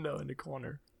small window in the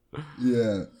corner.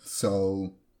 Yeah,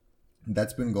 so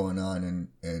that's been going on,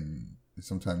 and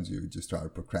sometimes you just start to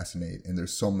procrastinate, and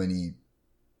there's so many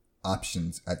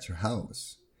options at your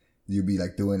house. You'll be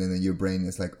like doing, and then your brain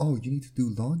is like, oh, you need to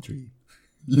do laundry.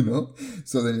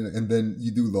 So then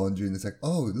you do laundry, and it's like,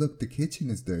 oh, look, the kitchen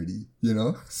is dirty,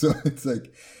 so it's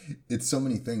like, it's so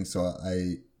many things. So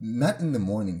not in the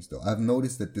mornings though. I've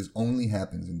noticed that this only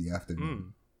happens in the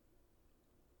afternoon.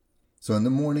 So in the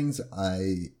mornings,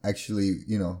 I actually,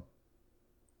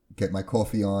 get my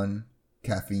coffee on,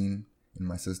 caffeine in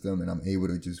my system, and I'm able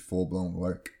to just full blown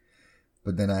work.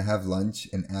 But then I have lunch,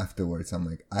 and afterwards I'm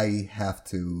like, I have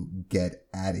to get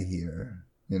out of here,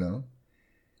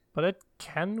 But it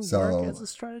can work as a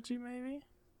strategy, maybe?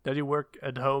 That you work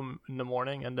at home in the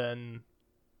morning and then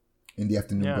in the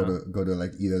afternoon go to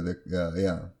like either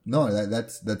the no,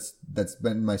 that's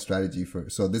been my strategy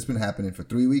so this has been happening for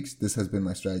 3 weeks. This has been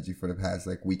my strategy for the past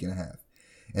like week and a half,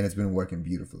 and it's been working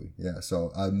beautifully.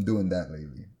 So I'm doing that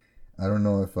lately. I don't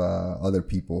know if other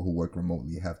people who work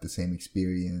remotely have the same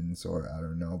experience, or I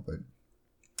don't know, but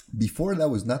before that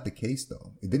was not the case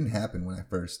though. It didn't happen when I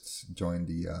first joined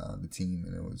the team,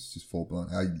 and it was just full blown.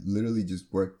 I literally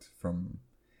just worked from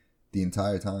the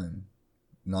entire time,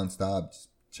 nonstop, just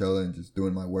chilling, just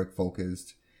doing my work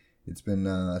focused. It's been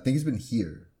I think it's been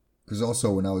here, because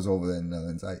also when I was over there in the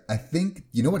Netherlands, I think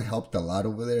what helped a lot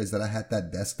over there is that I had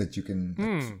that desk that you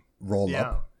can roll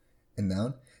up and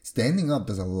down. Standing up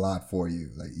does a lot for you.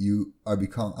 Like you are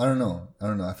I don't know.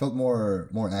 I felt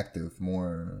more active,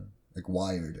 more like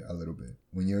wired a little bit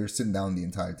when you're sitting down the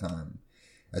entire time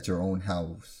at your own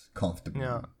house comfortably.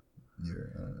 Yeah.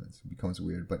 It becomes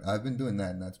weird, but I've been doing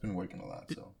that, and that's been working a lot.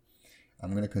 So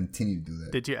I'm going to continue to do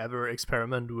that. Did you ever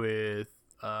experiment with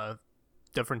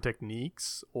different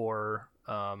techniques or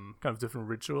kind of different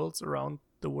rituals around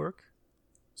the work?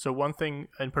 So one thing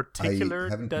in particular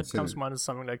that comes to mind is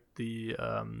something like the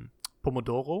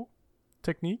Pomodoro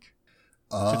technique.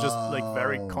 to just like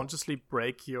very Oh, consciously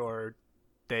break your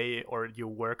day or your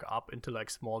work up into like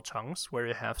small chunks where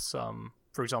you have some,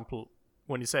 for example,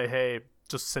 when you say, hey,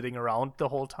 just sitting around the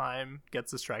whole time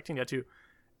gets distracting, that you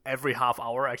every half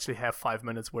hour actually have 5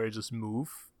 minutes where you just move.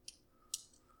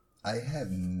 I have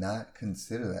not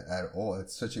considered that at all.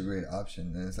 It's such a great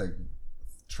option, and it's like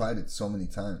tried it so many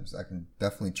times. I can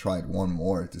definitely try it one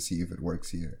more to see if it works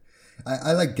here.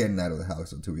 I like getting out of the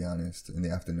house, to be honest, in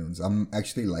the afternoons. I'm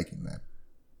actually liking that,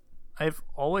 I've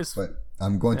always but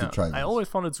I'm going to yeah, try this. I always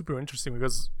found it super interesting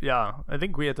because yeah, I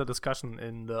think we had a discussion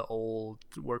in the old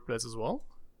workplace as well.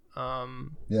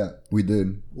 Yeah, we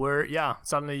did. Where yeah,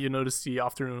 suddenly you notice the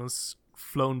afternoons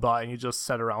flown by and you just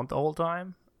sat around the whole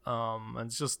time. And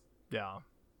it's just yeah,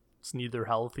 it's neither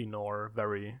healthy nor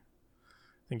very.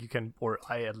 I think you can, or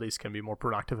I at least can be more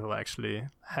productive if I actually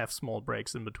have small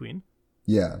breaks in between.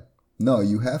 Yeah. No,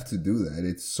 you have to do that.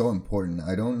 It's so important.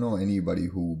 I don't know anybody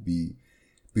who will be,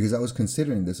 because I was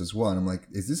considering this as well. And I'm like,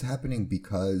 is this happening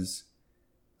because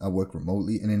I work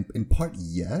remotely? And in part,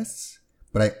 yes.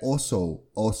 But I also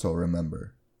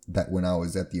remember that when I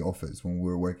was at the office, when we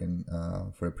were working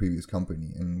for a previous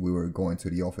company and we were going to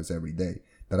the office every day,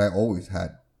 that I always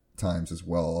had times as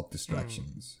well of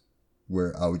distractions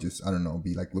where I would just, I don't know,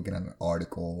 be like looking at an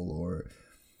article or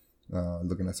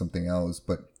looking at something else.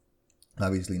 But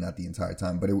obviously not the entire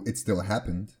time, but it still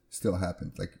happened.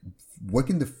 Like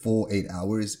working the full 8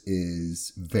 hours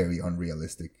is very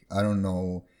unrealistic. I don't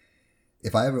know.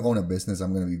 If I ever own a business,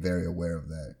 I'm going to be very aware of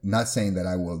that. Not saying that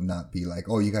I will not be like,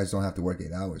 oh, you guys don't have to work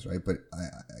 8 hours, right? But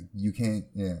you can't,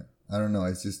 yeah. I don't know.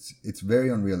 It's just, it's very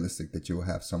unrealistic that you'll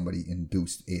have somebody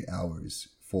induced 8 hours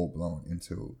full blown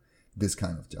into this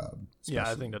kind of job. Yeah, I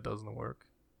especially. think that doesn't work.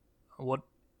 What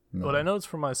No. What I know is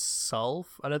for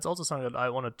myself, and it's also something that I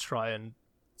want to try, and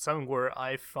something where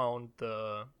I found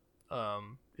the,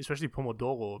 especially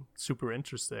Pomodoro, super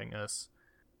interesting, is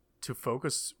to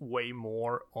focus way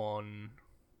more on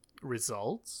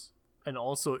results and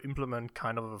also implement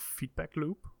kind of a feedback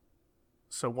loop.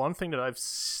 So one thing that I've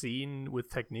seen with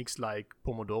techniques like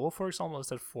Pomodoro, for example, is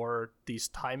that for these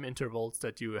time intervals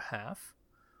that you have,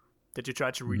 that you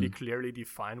try to really clearly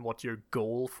define what your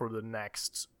goal for the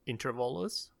next interval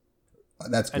is.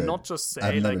 That's good. And not just say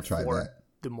I've never like tried for that.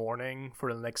 the morning,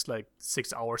 for the next like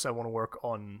 6 hours I want to work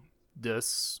on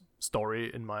this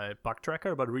story in my bug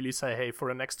tracker, but really say, hey, for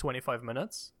the next 25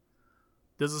 minutes,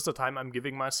 this is the time I'm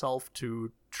giving myself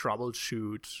to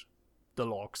troubleshoot the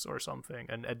logs or something.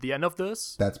 And at the end of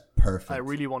this, That's perfect. I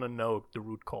really want to know the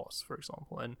root cause, for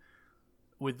example. And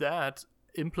with that,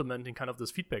 implementing kind of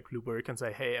this feedback loop where you can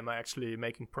say, hey, am I actually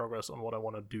making progress on what I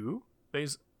want to do?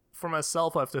 Because for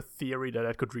myself, I have the theory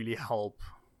that could really help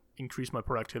increase my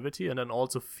productivity and then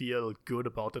also feel good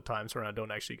about the times when I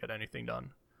don't actually get anything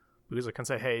done. Because I can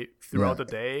say, hey, throughout the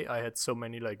day, I had so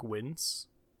many like wins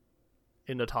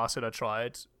in the task that I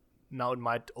tried. Now it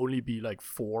might only be like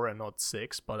 4 and not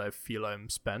 6, but I feel I'm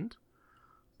spent.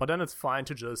 But then it's fine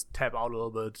to just tap out a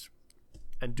little bit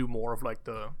and do more of like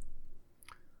the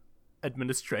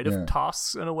administrative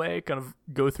tasks in a way, kind of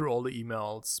go through all the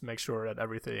emails, make sure that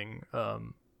everything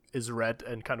is read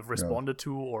and kind of responded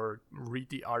to, or read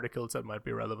the articles that might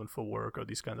be relevant for work or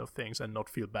these kinds of things, and not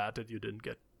feel bad that you didn't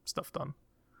get stuff done.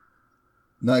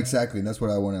 No, exactly. And that's what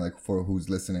I want to, like, for who's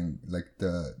listening, like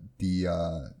the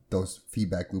those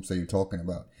feedback loops that you're talking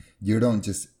about. You don't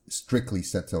just strictly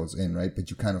set those in, right? But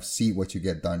you kind of see what you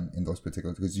get done in those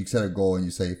particular, because you set a goal and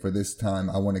you say, for this time,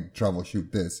 I want to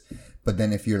troubleshoot this. But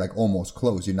then if you're like almost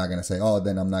close, you're not going to say, oh,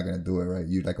 then I'm not going to do it, right?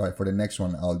 You're like, all right, for the next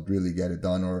one, I'll really get it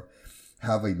done, or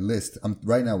have a list.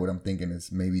 Right now, what I'm thinking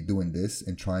is maybe doing this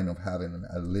and trying of having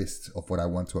a list of what I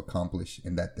want to accomplish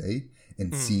in that day,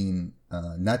 and seeing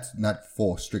not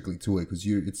fall strictly to it, because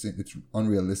it's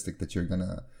unrealistic that you're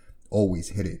gonna always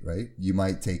hit it, right? You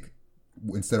might take,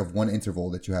 instead of one interval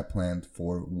that you had planned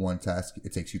for one task,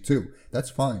 it takes you 2. That's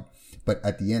fine. But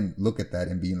at the end, look at that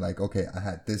and being like, okay, I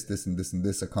had this, and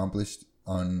this accomplished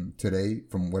on today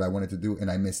from what I wanted to do, and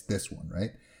I missed this one,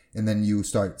 right? And then you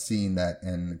start seeing that,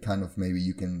 and kind of maybe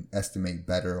you can estimate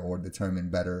better or determine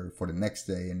better for the next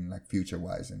day and like future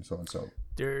wise and so on. So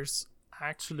there's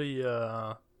actually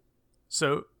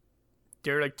so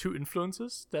there are like 2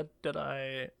 influences that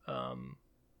I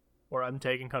or I'm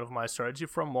taking kind of my strategy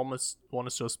from. One is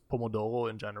just Pomodoro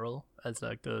in general as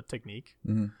like the technique.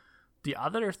 The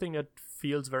other thing that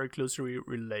feels very closely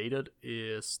related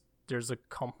is there's a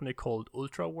company called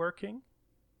Ultra Working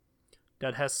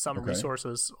that has some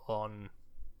resources on,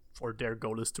 or their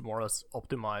goal is to more or less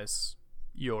optimize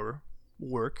your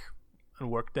work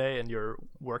and work day and your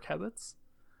work habits.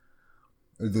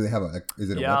 Or do they have is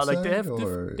it a Yeah, website? like they have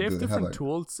or they have do different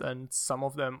tools, and some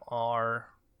of them are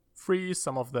free,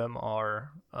 some of them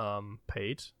are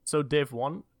paid. So they have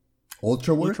one,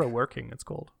 Ultra Working, it's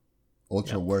called.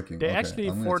 Ultra Working. They Okay, actually,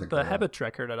 I'm gonna for check the that out. habit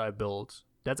tracker that I built,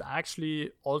 that's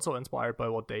actually also inspired by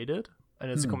what they did. And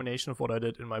it's a combination of what I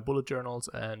did in my bullet journals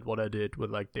and what I did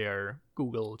with like their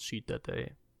Google sheet that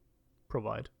they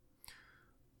provide.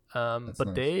 But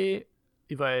nice. they,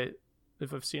 if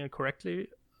I've seen it correctly,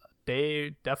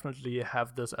 they definitely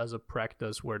have this as a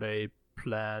practice where they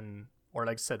plan or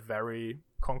like set very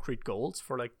concrete goals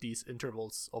for like these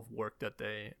intervals of work that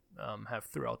they have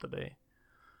throughout the day,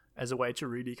 as a way to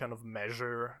really kind of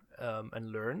measure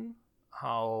and learn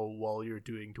how well you're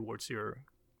doing towards your,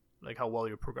 like how well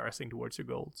you're progressing towards your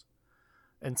goals,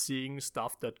 and seeing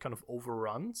stuff that kind of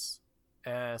overruns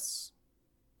as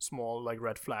small like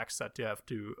red flags that you have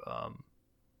to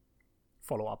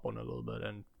follow up on a little bit,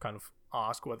 and kind of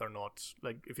ask whether or not,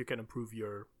 like, if you can improve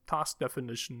your task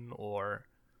definition or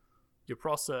your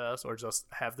process, or just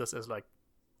have this as like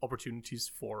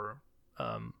opportunities for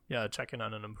checking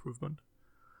on an improvement.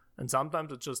 And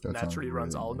sometimes it just naturally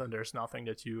runs out and there's nothing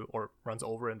that you, or runs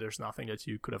over and there's nothing that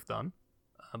you could have done.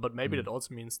 But maybe that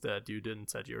also means that you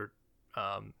didn't set your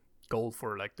goal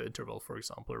for like the interval, for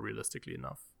example, realistically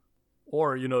enough.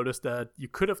 Or you notice that you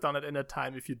could have done it in a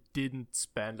time if you didn't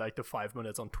spend like the 5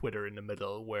 minutes on Twitter in the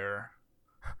middle, where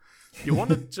you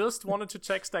just wanted to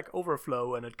check Stack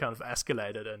Overflow and it kind of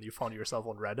escalated and you found yourself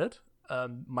on Reddit.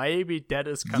 Maybe that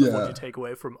is kind of what you take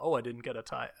away from, I didn't get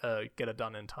it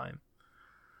done in time.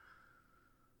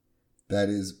 That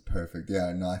is perfect.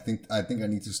 Yeah, no, I think I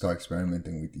need to start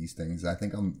experimenting with these things. I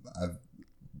think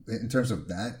in terms of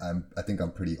that, I think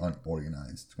I'm pretty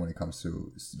unorganized when it comes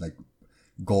to like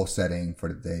goal setting for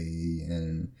the day,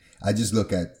 and I just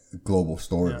look at global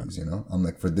stories. You know, I'm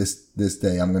like, for this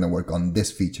day, I'm gonna work on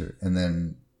this feature, and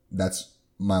then that's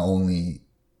my only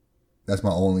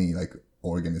like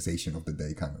organization of the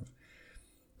day, kind of.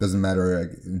 Doesn't matter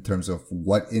like, in terms of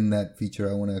what in that feature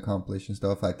I want to accomplish and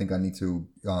stuff. I think I need to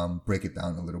break it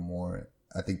down a little more.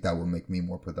 I think that will make me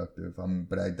more productive.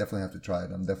 But I definitely have to try it.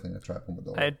 I'm definitely going to try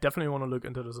Pomodoro. I definitely want to look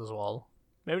into this as well.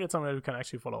 Maybe that's something that we can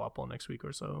actually follow up on next week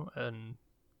or so. And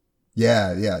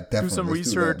yeah, definitely. Do some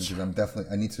research. Do I'm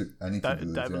definitely. I need to do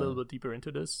this, dive a little bit deeper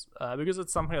into this because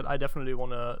it's something that I definitely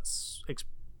want to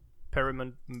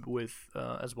experiment with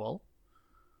as well.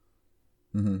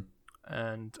 Mm-hmm.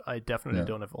 And I definitely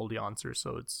don't have all the answers,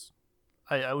 so it's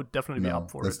I would definitely be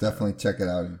up for let's it. Let's definitely check it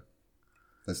out.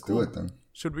 Let's do it then.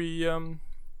 Should we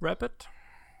wrap it?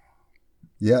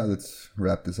 Yeah, let's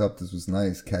wrap this up. This was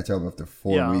nice. Catch up after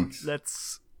 4 weeks.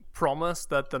 Let's promise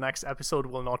that the next episode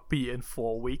will not be in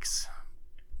 4 weeks,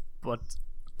 but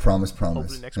promise.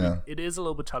 Hopefully next week. It is a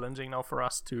little bit challenging now for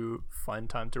us to find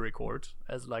time to record,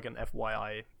 as like an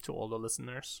FYI to all the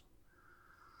listeners.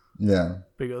 Yeah,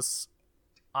 because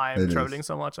I'm traveling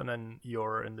so much, and then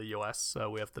you're in the US, so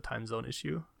we have the time zone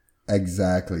issue.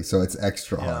 Exactly. So it's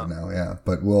extra hard now,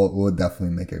 but we'll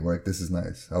definitely make it work. This is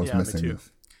nice. I was missing this.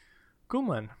 Cool,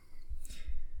 man.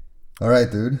 All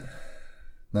right, dude.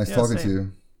 Nice talking to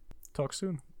you. Talk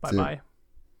soon. Bye-bye.